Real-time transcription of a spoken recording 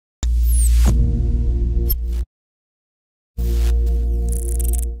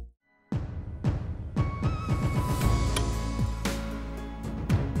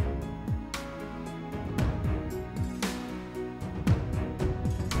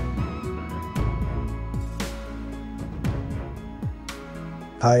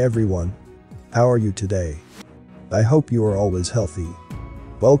Hi everyone. How are you today? I hope you are always healthy.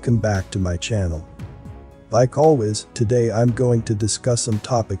 Welcome back to my channel. Like always, today I'm going to discuss some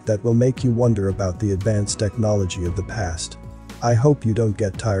topic that will make you wonder about the advanced technology of the past. I hope you don't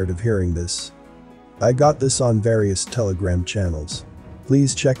get tired of hearing this. I got this on various Telegram channels.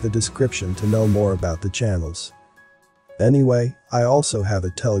 Please check the description to know more about the channels. Anyway, I also have a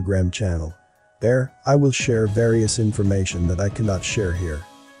Telegram channel. There, I will share various information that I cannot share here.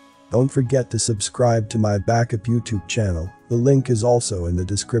 Don't forget to subscribe to my backup YouTube channel, the link is also in the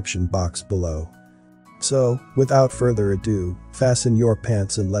description box below. So, without further ado, fasten your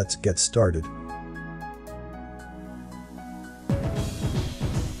pants and let's get started.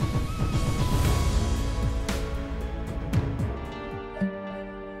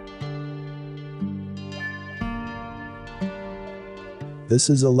 This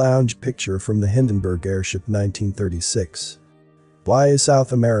is a lounge picture from the Hindenburg airship 1936. Why is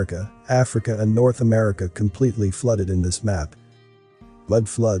South America, Africa and North America completely flooded in this map? Mud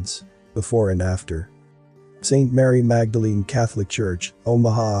floods, before and after. St. Mary Magdalene Catholic Church,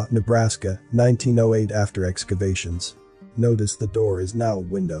 Omaha, Nebraska, 1908 after excavations. Notice the door is now a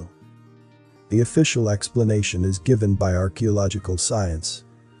window. The official explanation is given by archaeological science.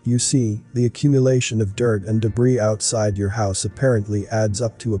 You see, the accumulation of dirt and debris outside your house apparently adds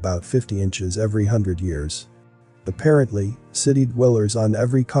up to about 50 inches every 100 years. Apparently, city dwellers on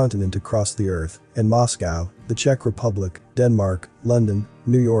every continent across the earth, in Moscow, the Czech Republic, Denmark, London,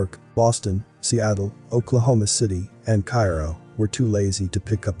 New York, Boston, Seattle, Oklahoma City, and Cairo, were too lazy to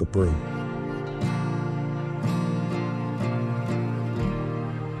pick up a broom.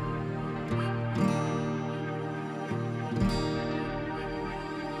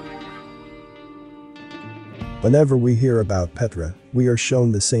 Whenever we hear about Petra, we are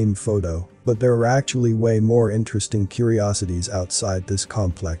shown the same photo, but there are actually way more interesting curiosities outside this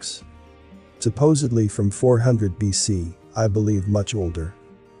complex. Supposedly from 400 BC, I believe much older.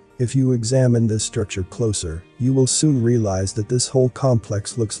 If you examine this structure closer, you will soon realize that this whole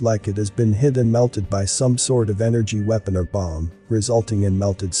complex looks like it has been hit and melted by some sort of energy weapon or bomb, resulting in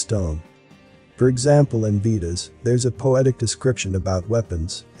melted stone. For example, in Vedas, there's a poetic description about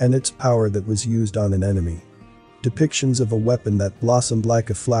weapons and its power that was used on an enemy. Depictions of a weapon that blossomed like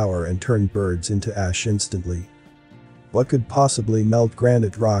a flower and turned birds into ash instantly. What could possibly melt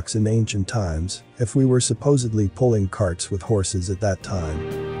granite rocks in ancient times if we were supposedly pulling carts with horses at that time?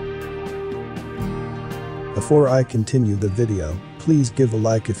 Before I continue the video, please give a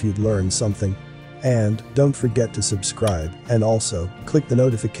like if you'd learned something. And don't forget to subscribe and also click the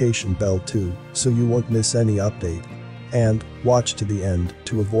notification bell too so you won't miss any update. And watch to the end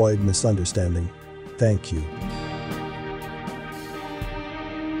to avoid misunderstanding. Thank you.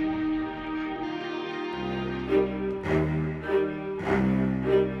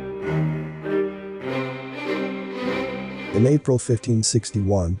 In April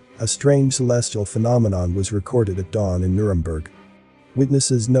 1561, a strange celestial phenomenon was recorded at dawn in Nuremberg.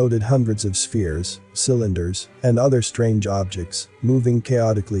 Witnesses noted hundreds of spheres, cylinders, and other strange objects moving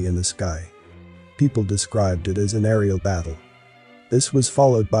chaotically in the sky. People described it as an aerial battle. This was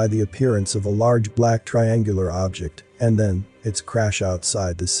followed by the appearance of a large black triangular object, and then, its crash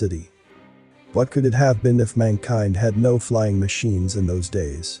outside the city. What could it have been if mankind had no flying machines in those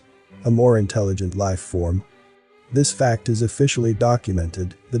days? A more intelligent life form? This fact is officially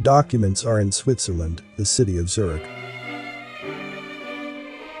documented. The documents are in Switzerland, the city of Zurich.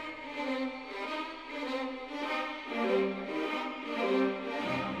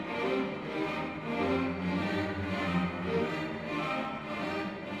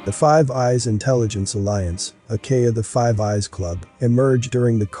 The Five Eyes Intelligence Alliance, aka the Five Eyes Club, emerged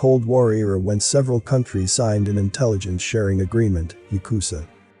during the Cold War era when several countries signed an intelligence sharing agreement, UCUSA.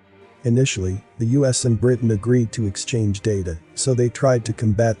 Initially, the US and Britain agreed to exchange data, so they tried to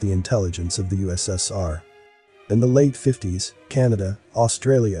combat the intelligence of the USSR. In the late 50s, Canada,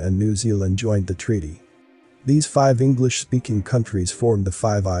 Australia and New Zealand joined the treaty. These 5 English-speaking countries formed the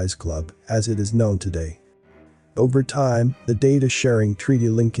Five Eyes Club, as it is known today. Over time, the data-sharing treaty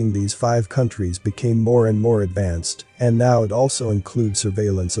linking these 5 countries became more and more advanced, and now it also includes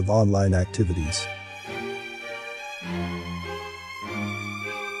surveillance of online activities.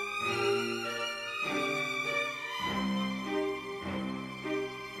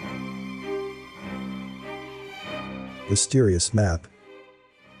 Mysterious map.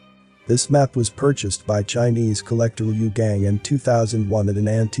 This map was purchased by Chinese collector Liu Gang in 2001 at an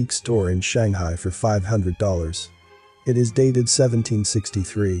antique store in Shanghai for $500. It is dated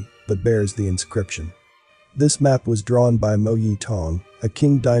 1763, but bears the inscription, This map was drawn by Mo Yi Tong, a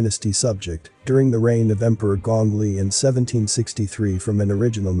Qing dynasty subject, during the reign of Emperor Gongli in 1763 from an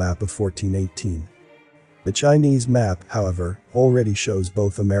original map of 1418. The Chinese map, however, already shows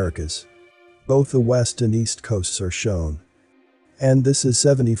both Americas. Both the west and east coasts are shown. And this is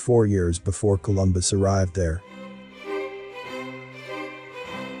 74 years before Columbus arrived there.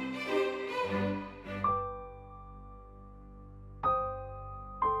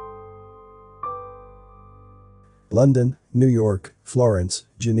 London, New York, Florence,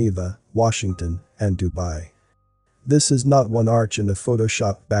 Geneva, Washington, and Dubai. This is not one arch in a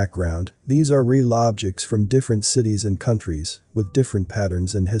photoshopped background, these are real objects from different cities and countries, with different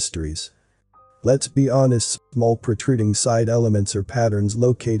patterns and histories. Let's be honest, small protruding side elements or patterns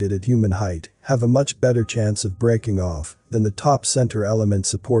located at human height have a much better chance of breaking off than the top center element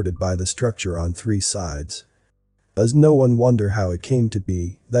supported by the structure on three sides. Does no one wonder how it came to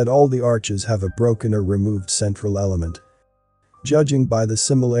be that all the arches have a broken or removed central element? Judging by the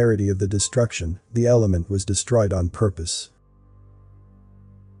similarity of the destruction, the element was destroyed on purpose.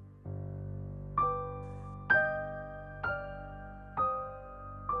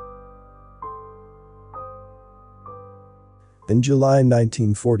 In July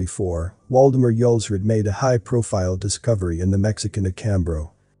 1944, Waldemar Jolsrud made a high-profile discovery in the Mexican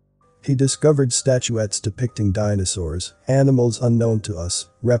Acambro. He discovered statuettes depicting dinosaurs, animals unknown to us,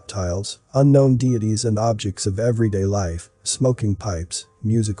 reptiles, unknown deities and objects of everyday life, smoking pipes,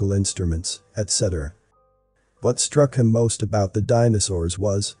 musical instruments, etc. What struck him most about the dinosaurs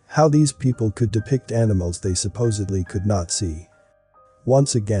was how these people could depict animals they supposedly could not see.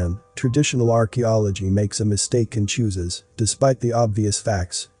 Once again, traditional archaeology makes a mistake and chooses, despite the obvious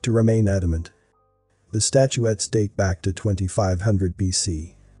facts, to remain adamant. The statuettes date back to 2500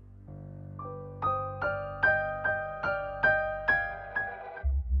 BC.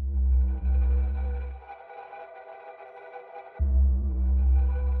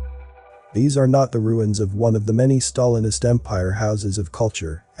 These are not the ruins of one of the many Stalinist empire houses of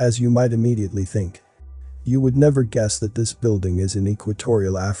culture, as you might immediately think. You would never guess that this building is in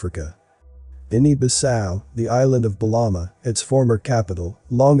equatorial Africa. Guinea-Bissau, the island of Balama, its former capital,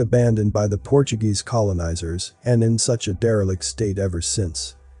 long abandoned by the Portuguese colonizers and in such a derelict state ever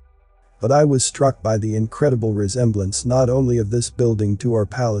since. But I was struck by the incredible resemblance not only of this building to our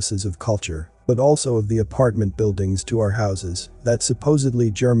palaces of culture, but also of the apartment buildings to our houses that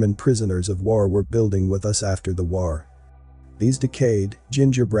supposedly German prisoners of war were building with us after the war. These decayed,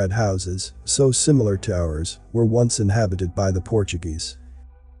 gingerbread houses, so similar to ours, were once inhabited by the Portuguese.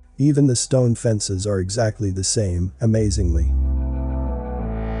 Even the stone fences are exactly the same, amazingly.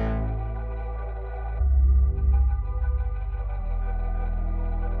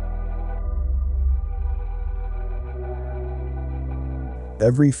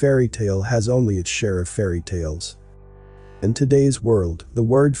 Every fairy tale has only its share of fairy tales. In today's world, the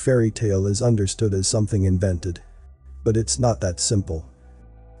word fairy tale is understood as something invented. But it's not that simple.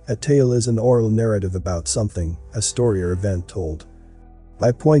 A tale is an oral narrative about something, a story or event told.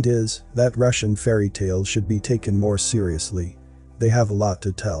 My point is that Russian fairy tales should be taken more seriously. They have a lot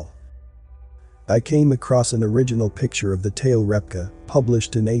to tell. I came across an original picture of the tale Repka,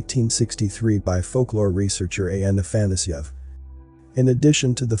 published in 1863 by folklore researcher A.N. Afanasyev. In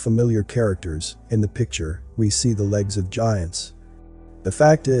addition to the familiar characters, in the picture, we see the legs of giants. The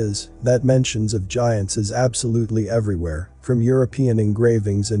fact is that mentions of giants is absolutely everywhere, from European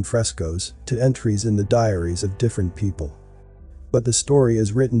engravings and frescoes to entries in the diaries of different people. But the story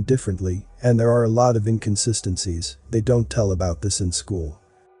is written differently, and there are a lot of inconsistencies. They don't tell about this in school.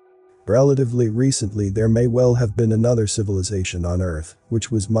 Relatively recently there may well have been another civilization on Earth,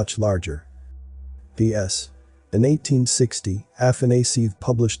 which was much larger. P.S. In 1860, Afanasyev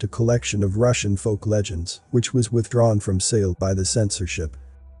published a collection of Russian folk legends, which was withdrawn from sale by the censorship.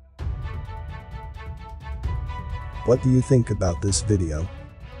 What do you think about this video?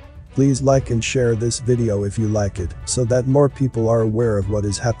 Please like and share this video if you like it, so that more people are aware of what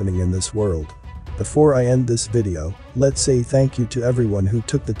is happening in this world. Before I end this video, let's say thank you to everyone who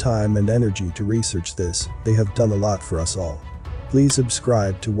took the time and energy to research this. They have done a lot for us all. Please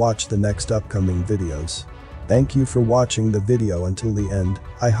subscribe to watch the next upcoming videos. Thank you for watching the video until the end.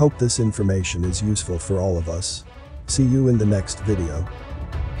 I hope this information is useful for all of us. See you in the next video.